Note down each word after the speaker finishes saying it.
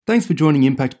Thanks for joining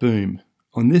Impact Boom.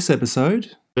 On this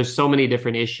episode, There's so many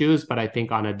different issues, but I think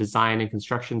on a design and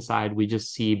construction side, we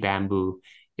just see bamboo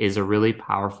is a really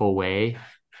powerful way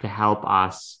to help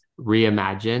us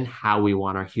reimagine how we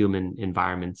want our human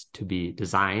environments to be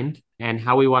designed and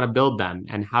how we want to build them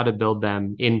and how to build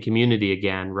them in community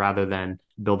again, rather than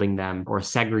building them or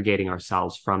segregating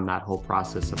ourselves from that whole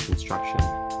process of construction.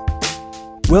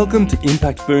 welcome to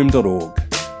impactboom.org.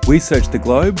 We search the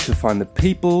globe to find the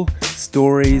people,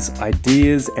 stories,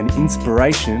 ideas, and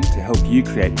inspiration to help you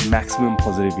create maximum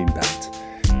positive impact.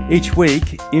 Each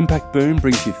week, Impact Boom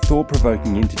brings you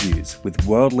thought-provoking interviews with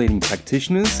world-leading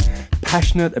practitioners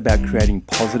passionate about creating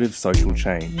positive social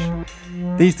change.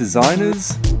 These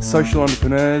designers, social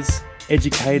entrepreneurs,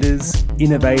 educators,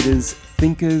 innovators,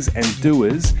 thinkers, and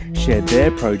doers share their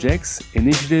projects,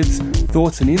 initiatives,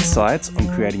 thoughts, and insights on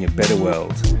creating a better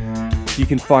world. You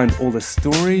can find all the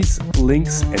stories,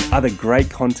 links, and other great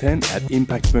content at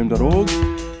impactboom.org.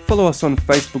 Follow us on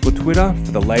Facebook or Twitter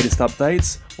for the latest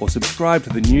updates, or subscribe to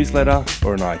the newsletter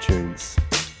or on iTunes.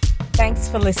 Thanks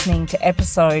for listening to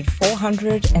episode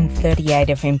 438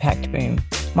 of Impact Boom.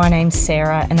 My name's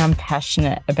Sarah, and I'm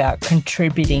passionate about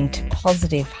contributing to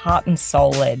positive heart and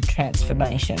soul-led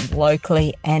transformation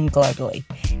locally and globally.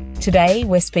 Today,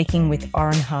 we're speaking with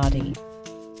Orin Hardy.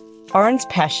 Orin's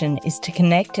passion is to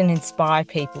connect and inspire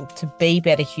people to be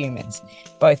better humans,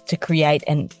 both to create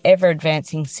an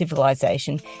ever-advancing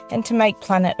civilization and to make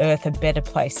planet Earth a better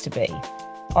place to be.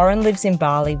 Orin lives in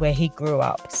Bali, where he grew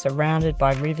up, surrounded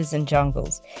by rivers and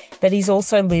jungles, but he's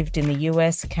also lived in the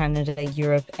US, Canada,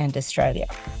 Europe, and Australia.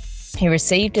 He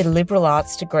received a liberal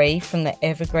arts degree from the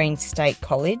Evergreen State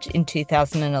College in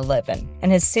 2011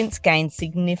 and has since gained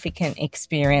significant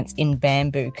experience in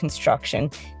bamboo construction,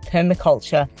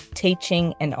 permaculture,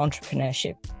 teaching, and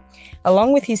entrepreneurship.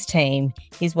 Along with his team,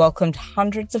 he's welcomed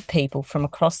hundreds of people from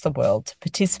across the world to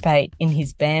participate in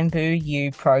his Bamboo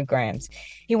U programs.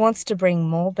 He wants to bring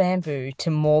more bamboo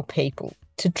to more people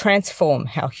to transform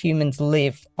how humans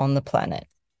live on the planet.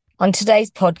 On today's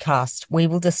podcast, we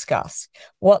will discuss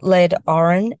what led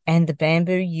Orin and the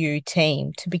Bamboo U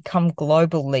team to become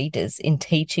global leaders in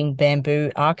teaching bamboo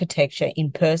architecture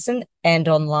in person and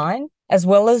online, as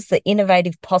well as the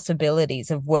innovative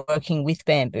possibilities of working with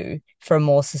bamboo for a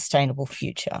more sustainable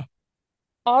future.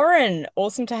 Orin,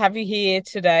 awesome to have you here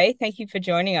today. Thank you for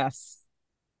joining us.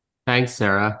 Thanks,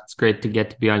 Sarah. It's great to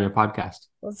get to be on your podcast.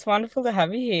 Well, it's wonderful to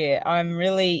have you here. I'm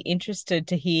really interested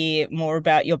to hear more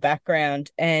about your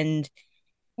background and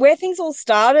where things all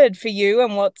started for you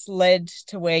and what's led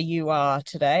to where you are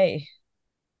today.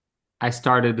 I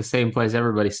started the same place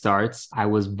everybody starts. I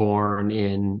was born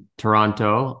in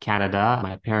Toronto, Canada.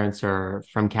 My parents are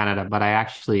from Canada, but I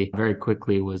actually very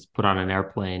quickly was put on an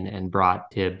airplane and brought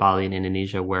to Bali in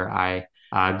Indonesia, where I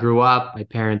grew up. My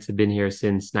parents have been here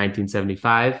since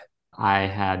 1975. I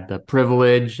had the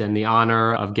privilege and the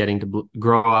honor of getting to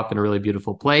grow up in a really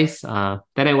beautiful place. Then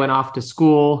I went off to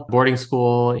school, boarding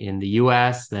school in the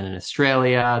US, then in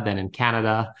Australia, then in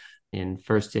Canada,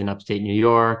 first in upstate New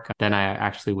York. Then I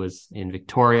actually was in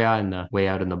Victoria way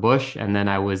out in the bush. And then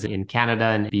I was in Canada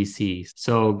and BC.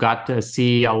 So got to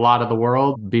see a lot of the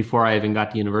world before I even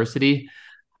got to university.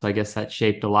 So I guess that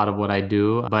shaped a lot of what I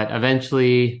do. But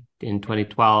eventually in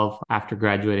 2012, after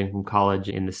graduating from college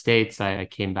in the States, I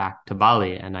came back to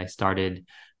Bali, and I started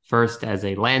first as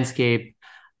a landscape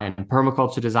and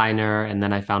permaculture designer. And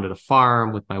then I founded a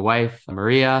farm with my wife,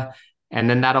 Maria. And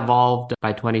then that evolved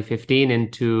by 2015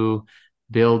 into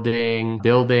building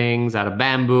buildings out of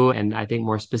bamboo. And I think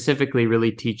more specifically,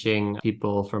 really teaching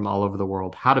people from all over the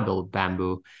world how to build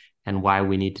bamboo and why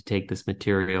we need to take this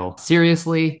material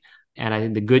seriously. And I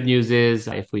think the good news is,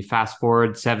 if we fast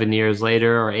forward 7 years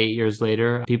later or 8 years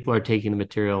later, people are taking the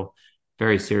material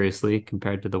very seriously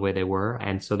compared to the way they were.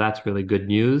 And so that's really good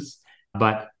news.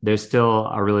 But there's still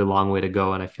a really long way to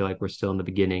go. And I feel like we're still in the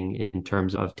beginning in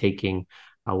terms of taking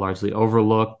a largely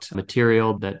overlooked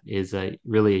material that is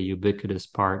really a ubiquitous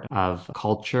part of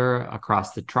culture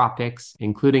across the tropics,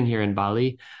 including here in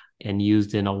Bali, and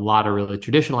used in a lot of really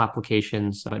traditional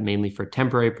applications, but mainly for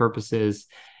temporary purposes.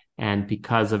 And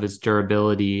because of its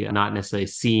durability, not necessarily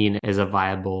seen as a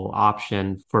viable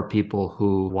option for people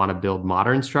who want to build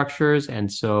modern structures.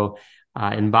 And so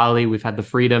in Bali, we've had the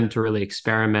freedom to really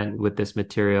experiment with this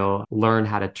material, learn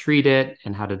how to treat it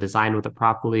and how to design with it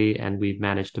properly. And we've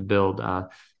managed to build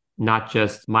not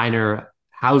just minor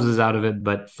houses out of it,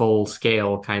 but full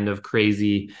scale kind of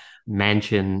crazy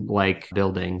mansion-like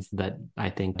buildings that I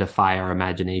think defy our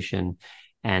imagination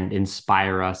and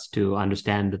inspire us to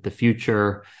understand that the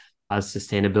future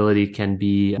sustainability can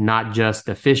be not just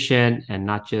efficient and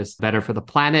not just better for the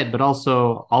planet, but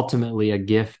also ultimately a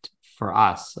gift for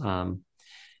us.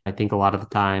 I think a lot of the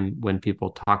time when people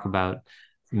talk about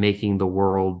making the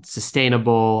world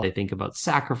sustainable, they think about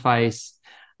sacrifice,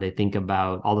 they think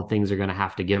about all the things they're going to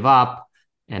have to give up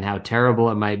and how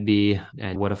terrible it might be.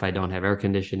 And what if I don't have air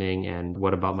conditioning? And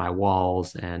what about my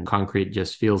walls? And concrete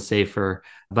just feels safer.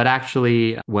 But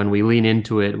actually, when we lean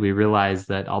into it, we realize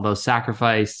that although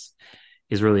sacrifice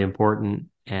is really important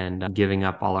and giving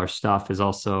up all our stuff is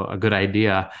also a good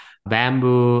idea,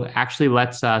 bamboo actually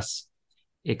lets us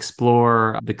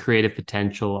explore the creative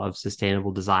potential of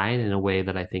sustainable design in a way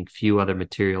that I think few other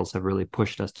materials have really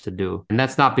pushed us to do. And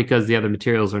that's not because the other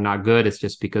materials are not good. It's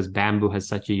just because bamboo has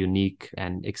such a unique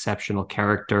and exceptional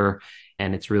character,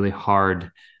 and it's really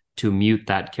hard to mute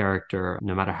that character.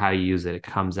 No matter how you use it, it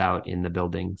comes out in the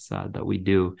buildings that we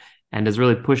do, and has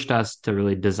really pushed us to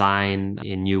really design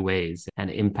in new ways and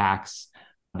impacts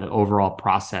the overall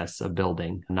process of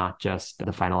building, not just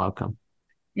the final outcome.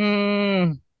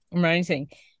 Amazing.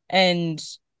 And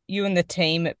you and the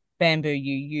team at Bamboo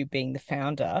you being the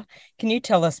founder, can you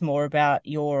tell us more about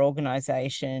your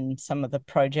organization, some of the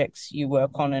projects you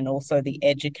work on, and also the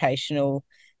educational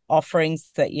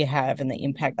offerings that you have and the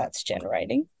impact that's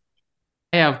generating?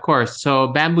 Yeah, of course. So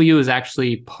Bamboo U is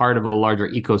actually part of a larger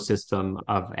ecosystem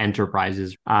of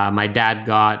enterprises. My dad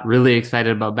got really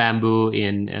excited about bamboo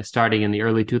in starting in the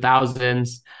early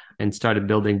 2000s and started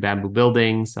building bamboo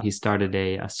buildings. He started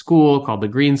a school called the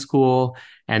Green School.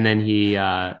 And then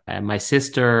my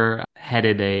sister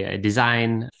headed a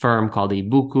design firm called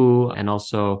Ibuku. And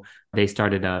also they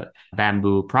started a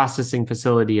bamboo processing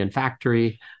facility and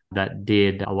factory that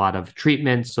did a lot of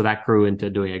treatments. So that grew into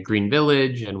doing a green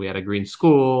village, and we had a green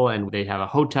school, and they have a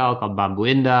hotel called Bamboo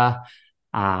Inda.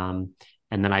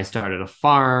 And then I started a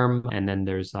farm. And then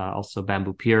there's also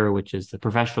Bamboo Pier, which is the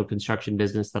professional construction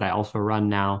business that I also run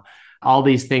now. All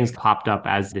these things popped up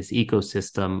as this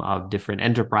ecosystem of different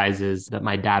enterprises that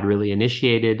my dad really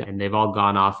initiated, and they've all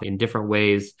gone off in different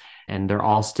ways, and they're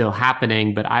all still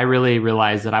happening. But I really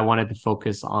realized that I wanted to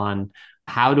focus on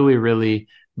how do we really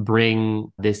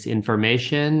bring this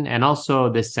information and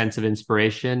also this sense of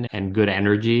inspiration and good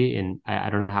energy. And I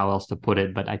don't know how else to put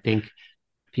it, but I think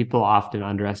people often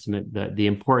underestimate the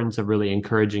importance of really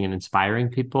encouraging and inspiring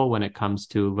people when it comes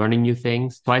to learning new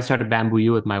things. So I started Bamboo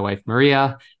U with my wife,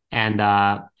 Maria, and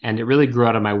it really grew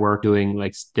out of my work doing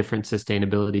like different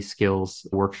sustainability skills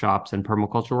workshops and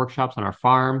permaculture workshops on our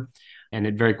farm. And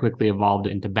it very quickly evolved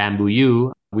into Bamboo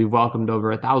U. We welcomed over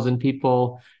 1,000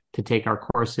 people to take our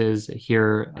courses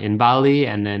here in Bali,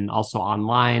 and then also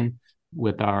online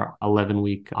with our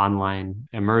 11-week online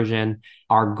immersion.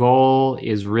 Our goal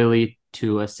is really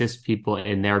to assist people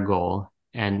in their goal.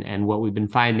 And what we've been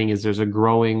finding is there's a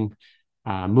growing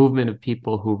movement of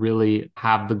people who really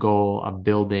have the goal of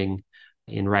building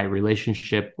in right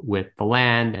relationship with the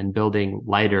land and building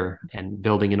lighter and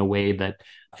building in a way that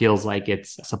feels like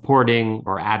it's supporting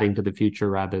or adding to the future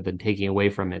rather than taking away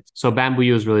from it. So Bamboo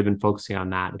U has really been focusing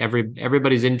on that.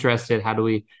 Everybody's interested. How do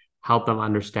we help them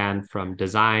understand from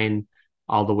design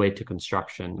all the way to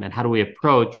construction? And how do we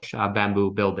approach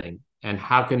bamboo building? And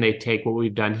how can they take what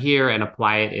we've done here and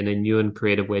apply it in a new and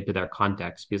creative way to their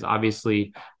context? Because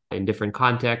obviously in different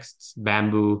contexts,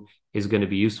 bamboo is going to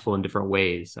be useful in different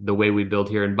ways. The way we build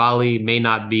here in Bali may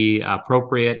not be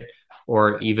appropriate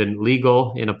or even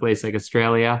legal in a place like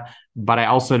Australia. But I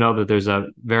also know that there's a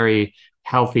very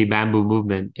healthy bamboo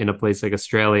movement in a place like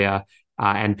Australia,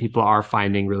 and people are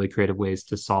finding really creative ways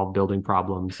to solve building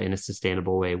problems in a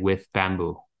sustainable way with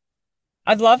bamboo.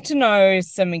 I'd love to know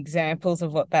some examples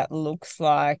of what that looks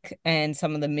like and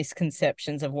some of the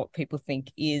misconceptions of what people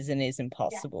think is and isn't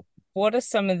possible. Yeah. What are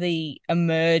some of the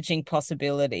emerging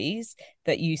possibilities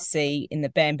that you see in the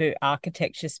bamboo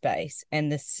architecture space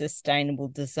and the sustainable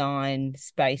design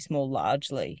space more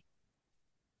largely?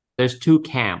 There's two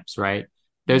camps, right?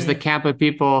 There's the camp of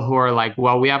people who are like,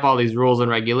 well, we have all these rules and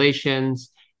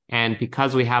regulations, and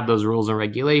because we have those rules and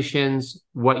regulations,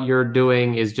 what you're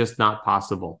doing is just not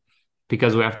possible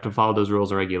because we have to follow those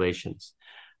rules and regulations.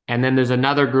 And then there's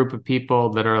another group of people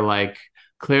that are like,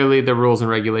 clearly the rules and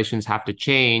regulations have to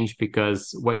change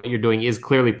because what you're doing is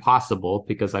clearly possible,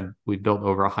 because we've built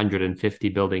over 150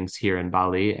 buildings here in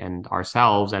Bali and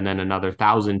ourselves, and then another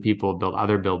 1,000 people built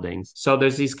other buildings. So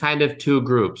there's these kind of two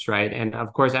groups, right? And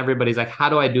of course, everybody's like, how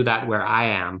do I do that where I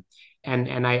am?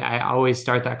 And I always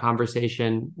start that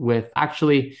conversation with,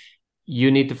 actually, you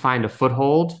need to find a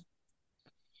foothold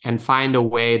and find a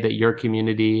way that your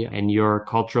community and your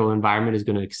cultural environment is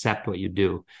going to accept what you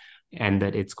do, and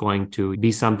that it's going to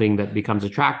be something that becomes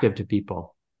attractive to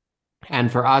people.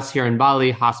 And for us here in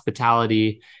Bali,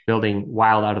 hospitality, building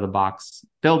wild out-of-the-box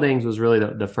buildings was really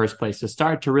the first place to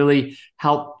start, to really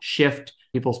help shift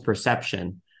people's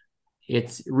perception.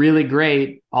 It's really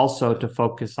great also to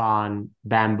focus on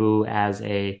bamboo as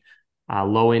a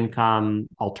low-income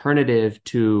alternative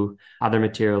to other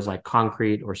materials like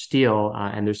concrete or steel.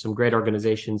 And there's some great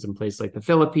organizations in places like the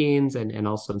Philippines and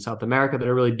also in South America that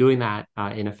are really doing that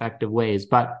in effective ways.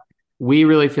 But we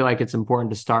really feel like it's important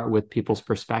to start with people's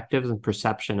perspectives and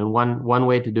perception. And one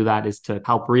way to do that is to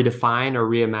help redefine or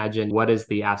reimagine what is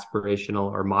the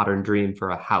aspirational or modern dream for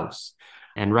a house.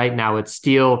 And right now it's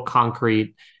steel,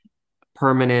 concrete,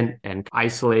 permanent and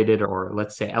isolated, or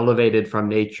let's say elevated from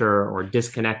nature or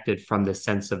disconnected from the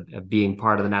sense of being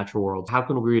part of the natural world. How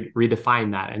can we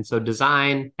redefine that? And so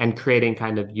design and creating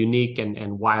kind of unique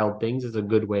and wild things is a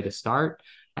good way to start.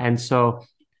 And so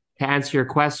to answer your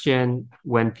question,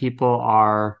 when people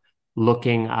are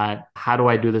looking at how do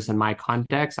I do this in my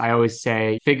context, I always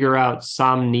say figure out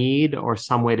some need or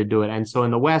some way to do it. And so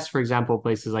in the West, for example,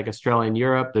 places like Australia and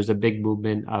Europe, there's a big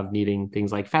movement of needing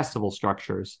things like festival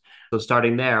structures. So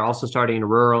starting there, also starting in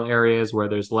rural areas where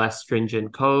there's less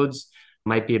stringent codes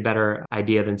might be a better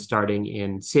idea than starting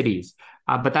in cities.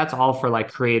 But that's all for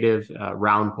like creative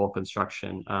round pole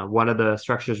construction. One of the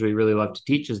structures we really love to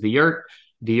teach is the yurt.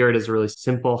 The yurt is a really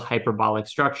simple hyperbolic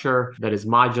structure that is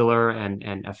modular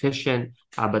and efficient,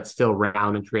 but still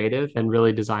round and creative and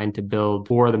really designed to build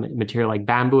for the material like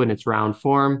bamboo in its round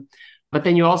form. But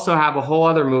then you also have a whole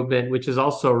other movement, which is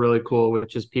also really cool,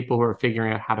 which is people who are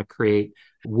figuring out how to create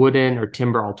wooden or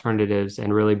timber alternatives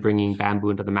and really bringing bamboo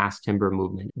into the mass timber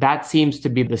movement. That seems to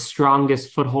be the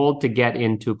strongest foothold to get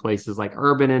into places like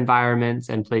urban environments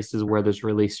and places where there's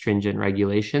really stringent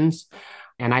regulations.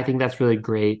 And I think that's really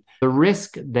great. The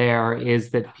risk there is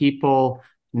that people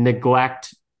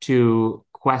neglect to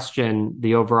question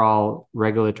the overall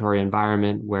regulatory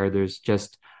environment where there's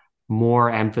just more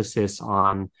emphasis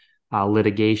on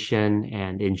litigation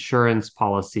and insurance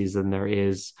policies than there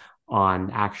is on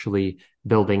actually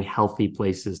building healthy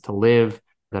places to live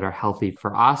that are healthy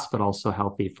for us, but also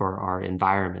healthy for our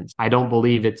environments. I don't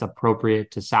believe it's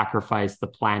appropriate to sacrifice the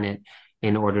planet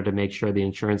in order to make sure the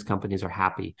insurance companies are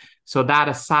happy. So that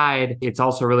aside, it's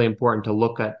also really important to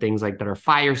look at things like that are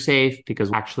fire safe,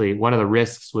 because actually one of the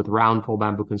risks with round pole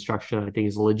bamboo construction, I think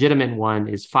is a legitimate one,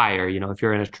 is fire. You know, if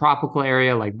you're in a tropical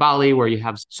area like Bali, where you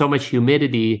have so much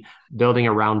humidity, building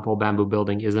a round pole bamboo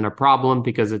building isn't a problem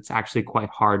because it's actually quite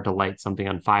hard to light something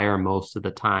on fire most of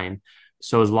the time.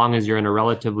 So as long as you're in a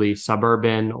relatively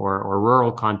suburban or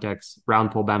rural context, round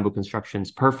pole bamboo construction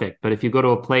is perfect. But if you go to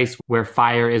a place where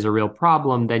fire is a real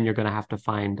problem, then you're going to have to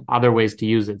find other ways to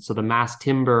use it. So the mass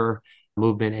timber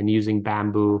movement and using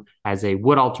bamboo as a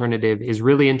wood alternative is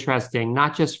really interesting,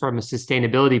 not just from a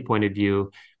sustainability point of view,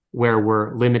 where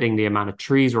we're limiting the amount of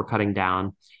trees we're cutting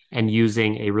down and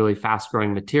using a really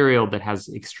fast-growing material that has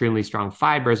extremely strong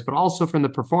fibers, but also from the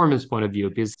performance point of view,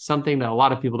 because something that a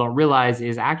lot of people don't realize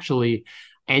is actually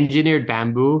engineered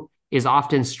bamboo is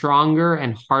often stronger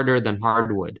and harder than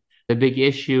hardwood. The big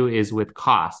issue is with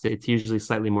cost. It's usually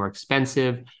slightly more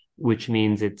expensive, which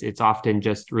means it's often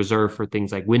just reserved for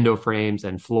things like window frames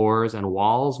and floors and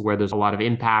walls, where there's a lot of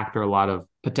impact or a lot of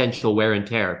potential wear and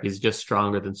tear. It's just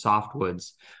stronger than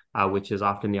softwoods. Which is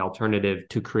often the alternative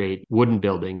to create wooden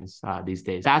buildings these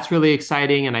days. That's really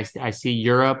exciting. And I see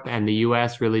Europe and the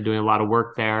US really doing a lot of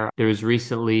work there. There was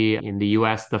recently in the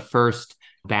US, the first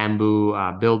bamboo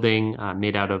building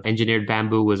made out of engineered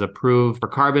bamboo was approved for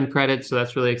carbon credits. So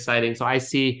that's really exciting. So I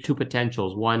see two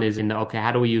potentials. One is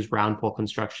how do we use round pole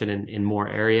construction in more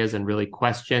areas and really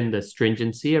question the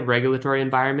stringency of regulatory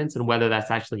environments and whether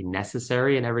that's actually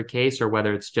necessary in every case, or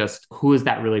whether it's just who is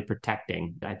that really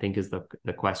protecting, I think is the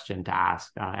question to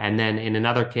ask. And then in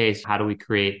another case, how do we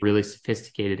create really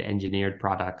sophisticated engineered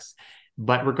products?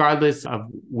 But regardless of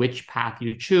which path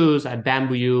you choose, at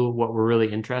Bamboo U, what we're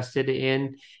really interested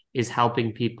in is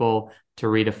helping people to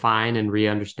redefine and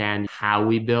re-understand how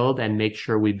we build and make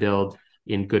sure we build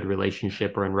in good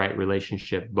relationship or in right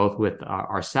relationship, both with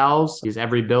ourselves, because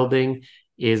every building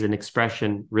is an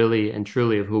expression really and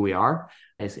truly of who we are.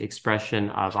 It's an expression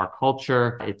of our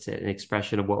culture. It's an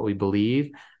expression of what we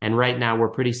believe. And right now we're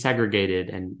pretty segregated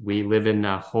and we live in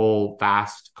a whole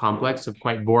vast complex of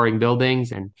quite boring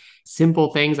buildings, and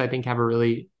simple things I think have a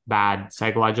really bad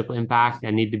psychological impact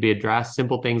and need to be addressed.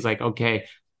 Simple things like, okay,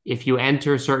 if you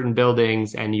enter certain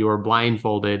buildings and you are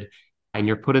blindfolded and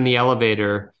you're put in the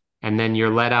elevator and then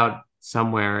you're let out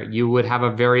somewhere, you would have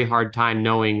a very hard time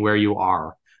knowing where you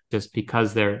are, just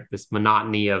because there's this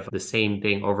monotony of the same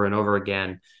thing over and over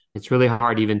again. It's really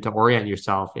hard even to orient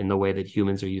yourself in the way that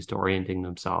humans are used to orienting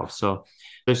themselves. So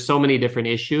there's so many different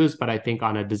issues, but I think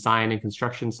on a design and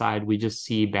construction side, we just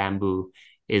see bamboo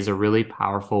is a really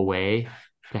powerful way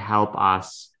to help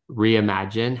us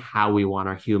reimagine how we want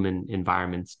our human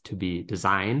environments to be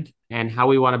designed and how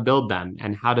we want to build them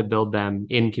and how to build them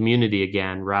in community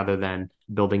again, rather than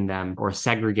building them or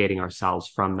segregating ourselves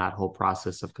from that whole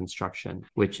process of construction,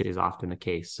 which is often the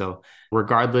case. So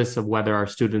regardless of whether our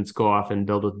students go off and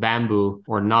build with bamboo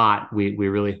or not, we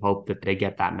really hope that they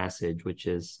get that message, which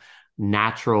is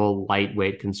natural,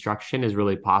 lightweight construction is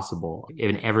really possible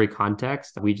in every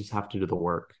context. We just have to do the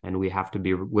work, and we have to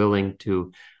be willing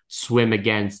to swim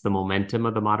against the momentum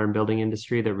of the modern building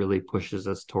industry that really pushes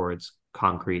us towards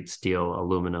concrete, steel,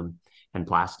 aluminum, and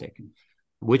plastic,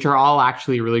 which are all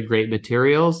actually really great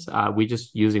materials. We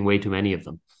just using way too many of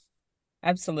them.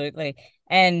 Absolutely.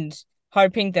 And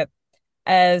hoping that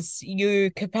as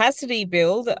you capacity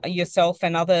build yourself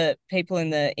and other people in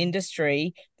the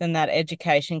industry, then that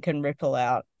education can ripple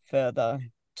out further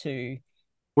to.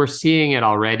 We're seeing it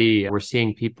already. We're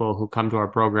seeing people who come to our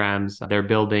programs, they're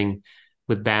building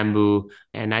with bamboo.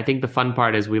 And I think the fun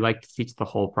part is we like to teach the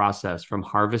whole process, from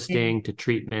harvesting to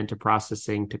treatment to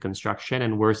processing to construction.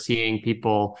 And we're seeing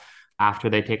people, after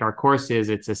they take our courses,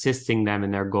 it's assisting them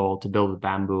in their goal to build with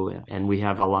bamboo. And we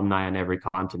have alumni on every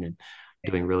continent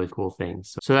doing really cool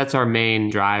things. So that's our main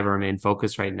drive, our main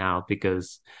focus right now,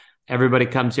 because everybody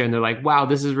comes here and they're like, wow,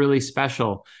 this is really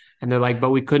special. And they're like, but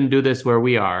we couldn't do this where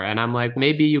we are. And I'm like,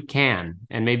 maybe you can.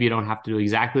 And maybe you don't have to do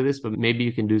exactly this, but maybe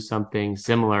you can do something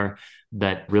similar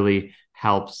that really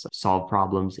helps solve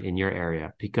problems in your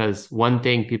area. Because one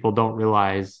thing people don't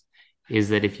realize is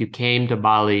that if you came to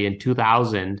Bali in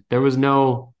 2000, there was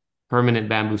no permanent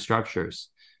bamboo structures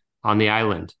on the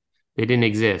island. They didn't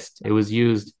exist. It was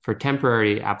used for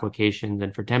temporary applications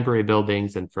and for temporary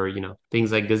buildings and for,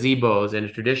 things like gazebos in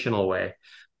a traditional way.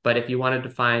 But if you wanted to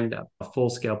find a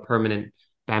full-scale permanent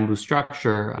bamboo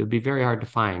structure, it would be very hard to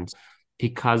find.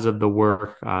 Because of the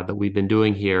work that we've been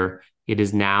doing here, it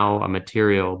is now a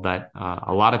material that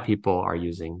a lot of people are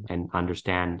using and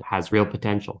understand has real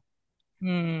potential.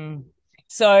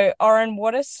 So, Orin,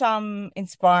 what are some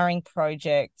inspiring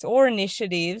projects or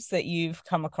initiatives that you've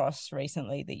come across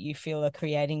recently that you feel are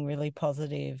creating really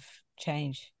positive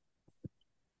change?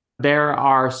 There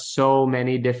are so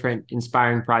many different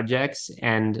inspiring projects,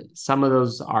 and some of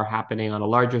those are happening on a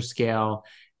larger scale,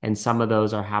 and some of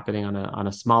those are happening on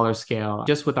a smaller scale.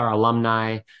 Just with our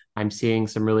alumni, I'm seeing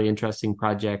some really interesting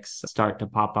projects start to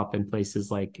pop up in places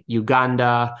like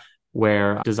Uganda,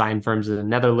 where design firms in the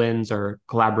Netherlands are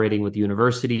collaborating with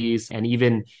universities, and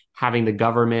even having the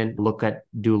government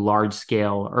do large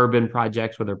scale urban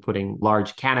projects where they're putting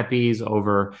large canopies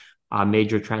over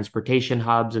major transportation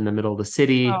hubs in the middle of the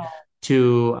city,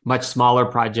 to much smaller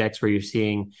projects where you're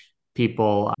seeing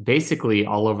people basically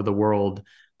all over the world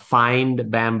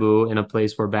find bamboo in a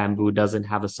place where bamboo doesn't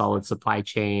have a solid supply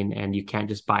chain and you can't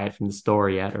just buy it from the store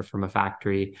yet or from a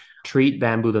factory, treat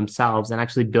bamboo themselves and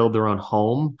actually build their own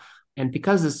home. And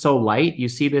because it's so light, you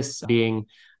see this being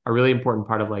a really important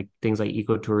part of things like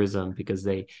ecotourism, because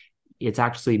it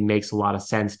actually makes a lot of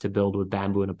sense to build with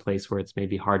bamboo in a place where it's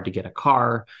maybe hard to get a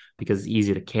car because it's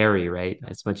easy to carry, right?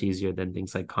 It's much easier than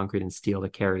things like concrete and steel to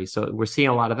carry. So we're seeing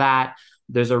a lot of that.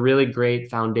 There's a really great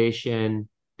foundation.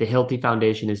 The Hilti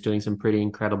Foundation is doing some pretty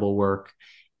incredible work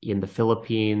in the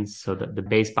Philippines. So the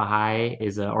Base Baha'i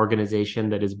is an organization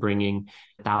that is bringing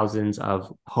thousands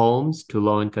of homes to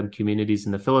low-income communities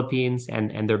in the Philippines,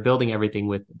 and they're building everything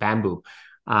with bamboo.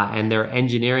 And they're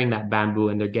engineering that bamboo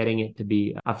and they're getting it to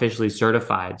be officially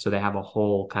certified. So they have a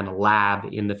whole kind of lab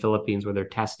in the Philippines where they're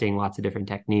testing lots of different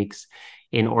techniques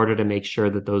in order to make sure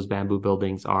that those bamboo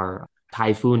buildings are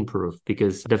typhoon proof,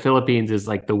 because the Philippines is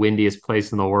like the windiest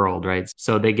place in the world, right?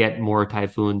 So they get more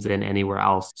typhoons than anywhere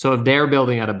else. So if they're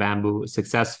building out of bamboo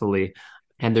successfully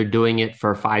and they're doing it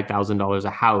for $5,000 a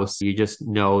house, you just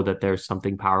know that there's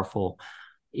something powerful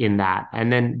in that.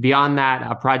 And then beyond that,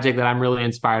 a project that I'm really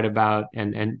inspired about,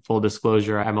 and full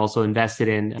disclosure, I'm also invested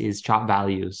in, is chop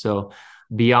value. So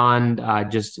beyond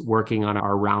just working on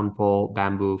our round pole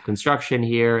bamboo construction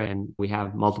here, and we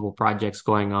have multiple projects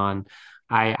going on,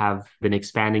 I have been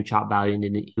expanding chop value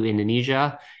into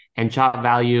Indonesia, and chop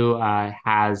value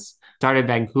has started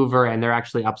Vancouver, and they're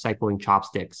actually upcycling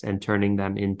chopsticks and turning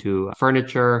them into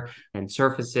furniture and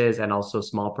surfaces, and also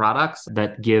small products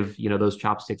that give those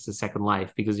chopsticks a second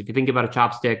life. Because if you think about a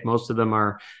chopstick, most of them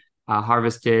are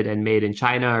harvested and made in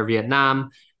China or Vietnam,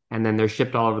 and then they're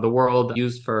shipped all over the world,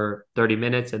 used for 30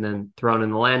 minutes, and then thrown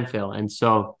in the landfill. And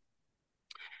so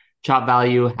Chop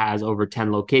Value has over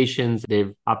 10 locations.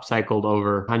 They've upcycled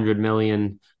over 100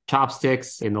 million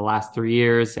chopsticks in the last 3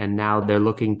 years, and now they're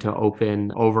looking to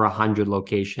open over 100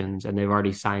 locations, and they've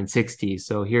already signed 60.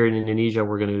 So here in Indonesia,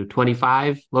 we're going to do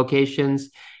 25 locations,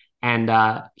 And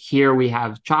here we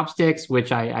have chopsticks,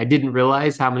 which I didn't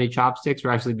realize how many chopsticks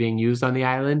were actually being used on the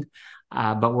island.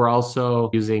 But we're also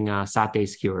using satay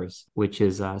skewers, which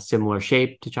is a similar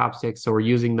shape to chopsticks. So we're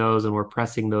using those and we're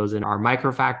pressing those in our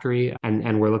microfactory.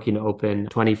 And we're looking to open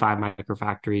 25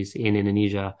 microfactories in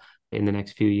Indonesia in the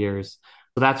next few years.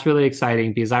 So that's really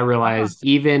exciting because I realized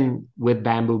even with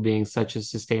bamboo being such a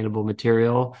sustainable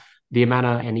material,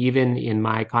 and even in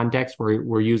my context,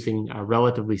 we're using a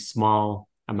relatively small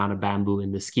amount of bamboo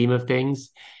in the scheme of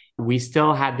things. We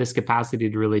still had this capacity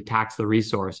to really tax the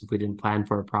resource if we didn't plan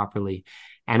for it properly.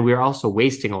 And we were also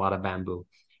wasting a lot of bamboo.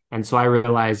 And so I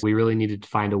realized we really needed to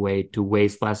find a way to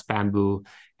waste less bamboo.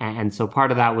 And so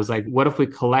part of that was like, what if we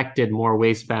collected more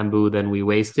waste bamboo than we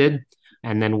wasted?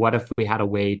 And then what if we had a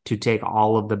way to take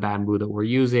all of the bamboo that we're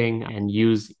using and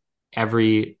use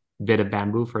every bit of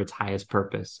bamboo for its highest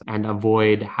purpose and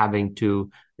avoid having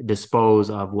to dispose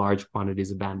of large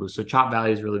quantities of bamboo. So Chop Valley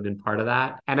has really been part of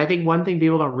that. And I think one thing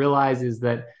people don't realize is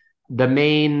that the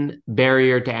main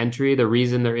barrier to entry, the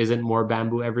reason there isn't more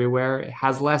bamboo everywhere,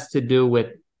 has less to do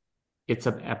with its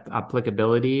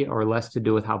applicability or less to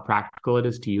do with how practical it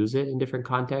is to use it in different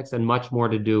contexts, and much more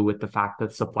to do with the fact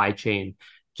that supply chain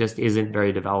just isn't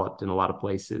very developed in a lot of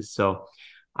places. So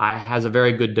it has a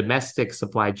very good domestic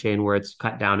supply chain where it's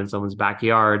cut down in someone's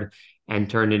backyard and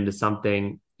turned into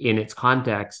something in its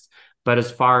context. But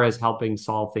as far as helping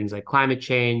solve things like climate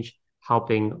change,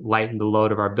 helping lighten the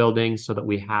load of our buildings so that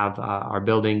we have our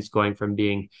buildings going from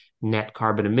being net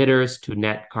carbon emitters to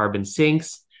net carbon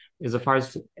sinks, as far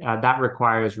as that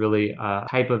requires really a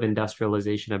type of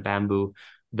industrialization of bamboo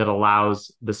that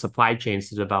allows the supply chains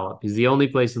to develop. Because the only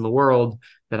place in the world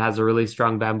that has a really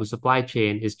strong bamboo supply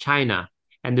chain is China.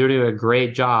 And they're doing a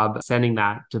great job sending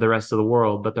that to the rest of the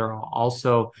world. But there are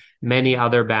also many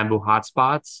other bamboo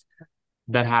hotspots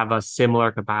that have a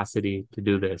similar capacity to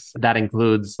do this. That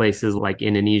includes places like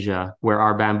Indonesia, where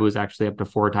our bamboo is actually up to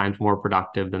 4 times more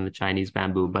productive than the Chinese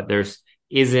bamboo. But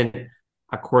isn't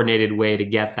a coordinated way to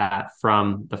get that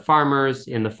from the farmers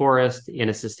in the forest in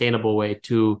a sustainable way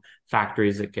to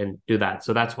factories that can do that.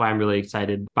 So that's why I'm really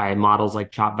excited by models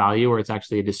like Chop Value, where it's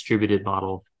actually a distributed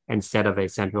model instead of a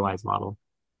centralized model.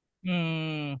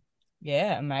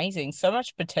 Yeah, amazing. So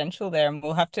much potential there. And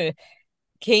we'll have to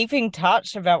keep in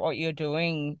touch about what you're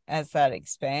doing as that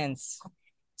expands.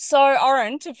 So,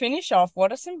 Orin, to finish off,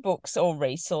 what are some books or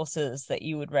resources that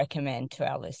you would recommend to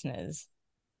our listeners?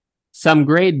 Some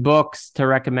great books to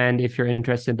recommend if you're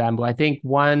interested in bamboo. I think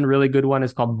one really good one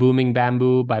is called Booming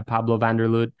Bamboo by Pablo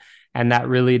Vanderloot. And that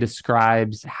really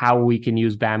describes how we can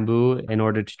use bamboo in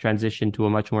order to transition to a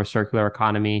much more circular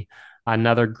economy.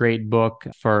 Another great book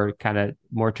for kind of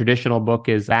more traditional book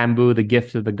is Bamboo, The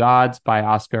Gift of the Gods by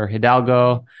Oscar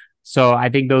Hidalgo. So I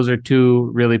think those are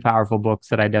 2 really powerful books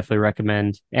that I definitely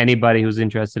recommend anybody who's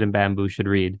interested in bamboo should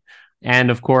read. And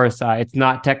of course, it's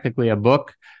not technically a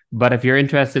book, but if you're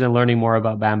interested in learning more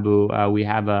about bamboo, we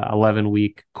have a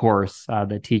 11-week course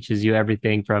that teaches you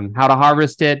everything from how to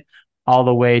harvest it all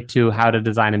the way to how to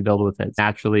design and build with it.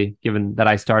 Naturally, given that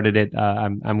I started it,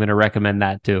 I'm going to recommend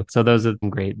that too. So those are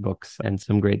some great books and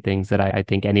some great things that I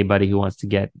think anybody who wants to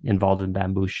get involved in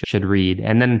bamboo should read.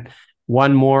 And then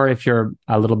one more, if you're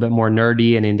a little bit more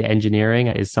nerdy and into engineering,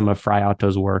 is some of Fry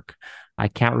Otto's work. I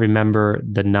can't remember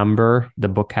the number. The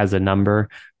book has a number,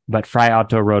 but Fry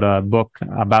Otto wrote a book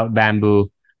about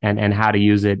bamboo and how to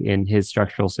use it in his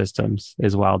structural systems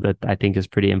as well that I think is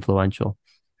pretty influential.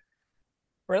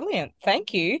 Brilliant.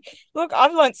 Thank you. Look,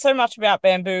 I've learned so much about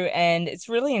bamboo, and it's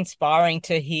really inspiring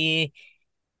to hear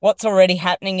what's already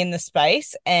happening in the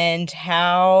space and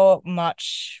how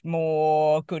much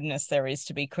more goodness there is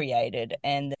to be created,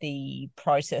 and the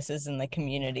processes and the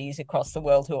communities across the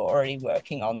world who are already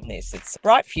working on this. It's a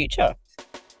bright future.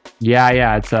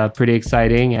 Yeah, it's pretty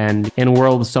exciting. And in a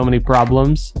world with so many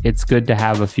problems, it's good to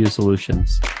have a few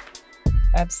solutions.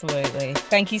 Absolutely.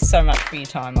 Thank you so much for your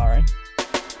time, Orin.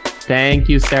 Thank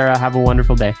you, Sarah. Have a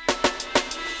wonderful day.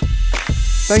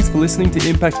 Thanks for listening to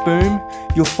Impact Boom.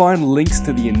 You'll find links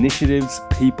to the initiatives,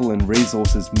 people and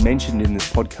resources mentioned in this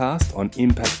podcast on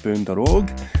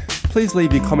impactboom.org. Please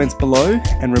leave your comments below,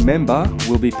 and remember,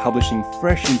 we'll be publishing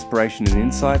fresh inspiration and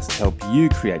insights to help you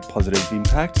create positive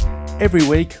impact every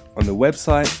week on the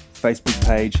website, Facebook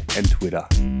page and Twitter.